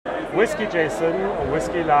WhiskyJason,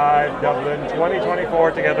 Whisky Live, Dublin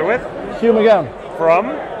 2024, together with Hugh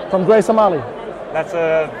MacGabhann from Grace O'Malley. That's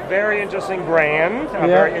a very interesting brand, a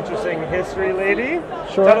very interesting history, lady.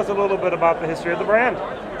 Sure. Tell us a little bit about the history of the brand.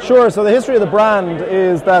 Sure, so the history of the brand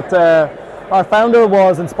is that our founder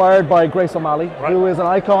was inspired by Grace O'Malley, who is an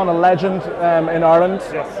icon, a legend in Ireland.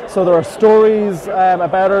 Yes. So there are stories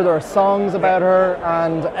about her, there are songs about her,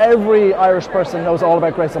 and every Irish person knows all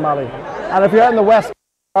about Grace O'Malley. And if you're out in the West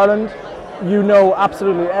Ireland, you know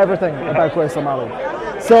absolutely everything about Grace O'Malley.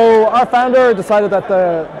 So our founder decided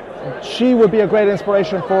that she would be a great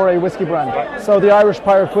inspiration for a whiskey brand. So the Irish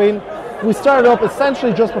Pirate Queen. We started up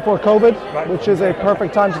essentially just before COVID, which is a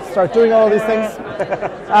perfect time to start doing all of these things.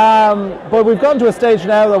 But we've gotten to a stage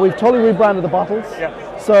now that we've totally rebranded the bottles. Yeah.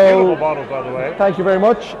 So, beautiful bottles, by the way. Thank you very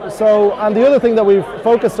much. So, and the other thing that we've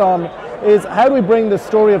focused on is how do we bring the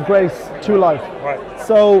story of Grace to life? Right.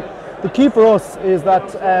 So the key for us is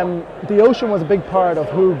that the ocean was a big part of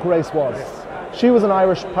who Grace was. Yes. She was an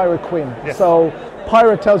Irish pirate queen. Yes. So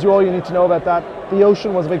pirate tells you all you need to know about that. The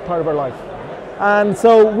ocean was a big part of her life. And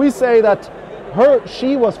so we say that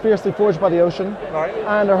she was fiercely forged by the ocean,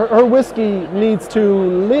 and her whiskey needs to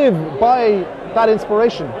live by that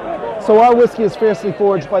inspiration. So our whiskey is fiercely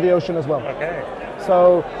forged by the ocean as well. Okay.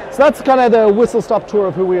 So that's kind of the whistle-stop tour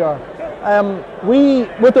of who we are.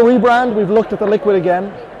 With the rebrand, we've looked at the liquid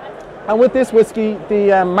again, and with this whiskey,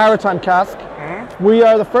 the maritime cask, we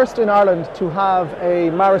are the first in Ireland to have a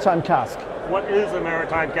maritime cask. What is a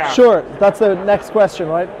maritime cask? Sure, that's the next question,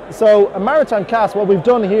 right? So a maritime cask, what we've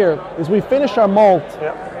done here is we finished our malt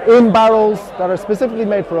in barrels that are specifically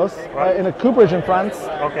made for us in a cooperage in France.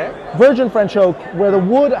 Okay. Virgin French oak, where the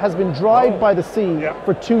wood has been dried by the sea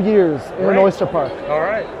for 2 years in an oyster park. All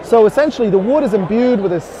right. So essentially the wood is imbued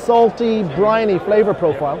with a salty, briny flavor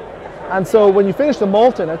profile. And so when you finish the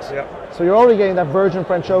malt in it, so you're already getting that virgin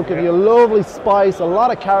French oak, giving you a lovely spice, a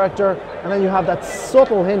lot of character, and then you have that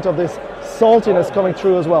subtle hint of this saltiness coming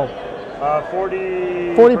through as well.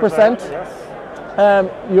 40%. Yes.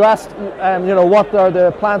 You asked, what are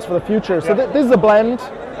the plans for the future? So this is a blend,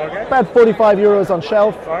 about 45 euros on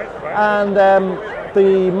shelf, and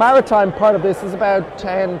the maritime part of this is about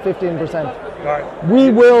 10-15%. Right.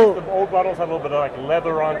 We will. The old bottles had a little bit of like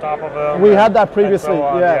leather on top of them. We had that previously,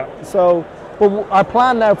 so So, but our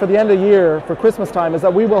plan now for the end of the year, for Christmas time, is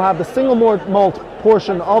that we will have the single malt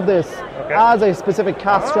portion of this as a specific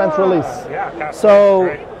cask strength release. Yeah, cask so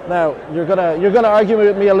strength, now you're gonna argue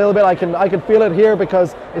with me a little bit. I can feel it here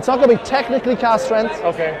because it's not going to be technically cask strength.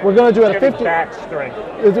 Okay. We're going to do it at 50. Back strength.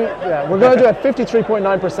 Yeah, we're going to do it at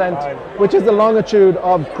 53.9%, which is the longitude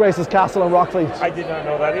of Grace's castle in Rockfleet. I did not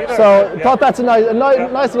know that either. So thought that's a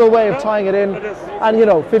nice little way of tying it in. It is. And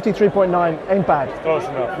 53.9 ain't bad. Close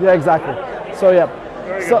enough. Yeah, exactly. So yeah.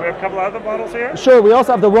 Very good. We have a couple other bottles here. Sure. We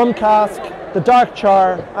also have the rum cask, the dark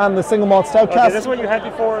char, and the single malt stout cask. This is what you had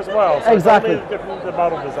before as well. So exactly. It's different the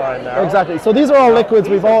bottle design now. Exactly. So these are all liquids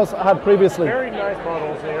we've also had previously. Very nice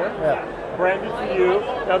bottles here. Yeah. Branded for you.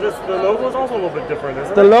 Now the logo is also a little bit different,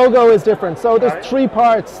 isn't it? The logo is different. So there's three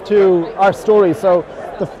parts to our story. So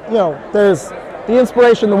there's the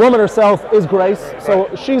inspiration. The woman herself is Grace.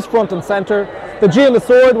 So she's front and center. The G and the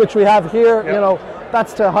sword, which we have here,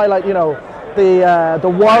 that's to highlight,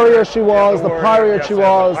 the warrior she was, the pirate she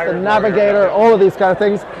was, the navigator, all of these kind of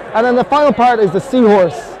things. And then the final part is the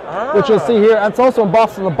seahorse, which you'll see here. And it's also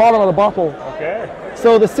embossed on the bottom of the bottle. Okay.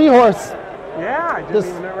 So the seahorse. Yeah, I didn't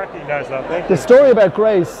even recognize that. Thank you. The story about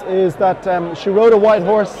Grace is that she rode a white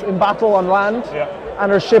horse in battle on land,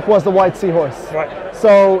 and her ship was the white seahorse. Right.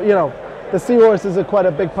 So, the seahorse is quite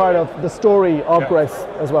a big part of the story of Grace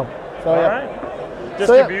as well. So, all right.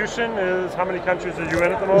 Distribution is, how many countries are you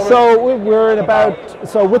in at the moment? So we're in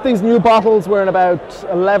so with these new bottles, we're in about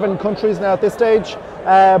 11 countries now at this stage.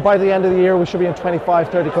 By the end of the year, we should be in 25,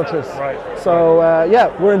 30 countries. Right. So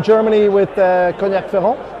we're in Germany with Cognac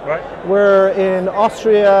Ferrand. Right. We're in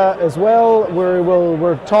Austria as well.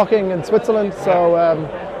 We're talking in Switzerland. So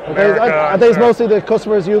are these mostly the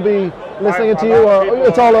customers you'll be listening to, or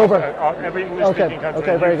it's all over? Every English-speaking country.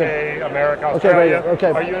 Okay, very UK, good. America, Australia. Okay, very good.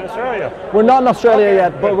 Okay. Are you in Australia? We're not in Australia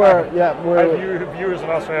yet, but we're. I have viewers in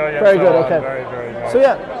Australia. Very good. Okay. Very, very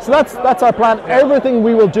nice. So that's our plan. Everything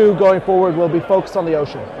we will do going forward will be focused on the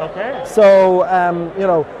ocean. Okay. So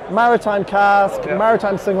maritime cask,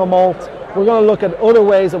 maritime single malt. We're going to look at other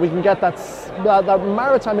ways that we can get that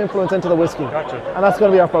maritime influence into the whiskey. Gotcha. And that's going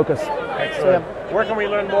to be our focus. Excellent. So, where can we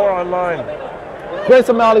learn more online?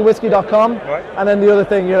 GraceO'MalleyWhiskey.com. And then the other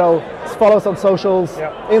thing, is follow us on socials.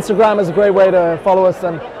 Instagram is a great way to follow us,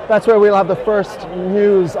 and that's where we'll have the first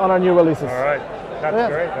news on our new releases. All right.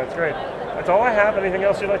 That's great. That's great. That's all I have. Anything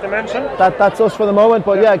else you'd like to mention? That's us for the moment,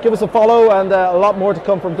 but yeah, give us a follow, and a lot more to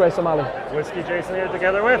come from Grace O'Malley. WhiskyJason here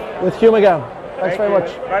together with Hugh MacGabhann. Thanks very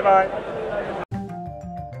much. Bye bye.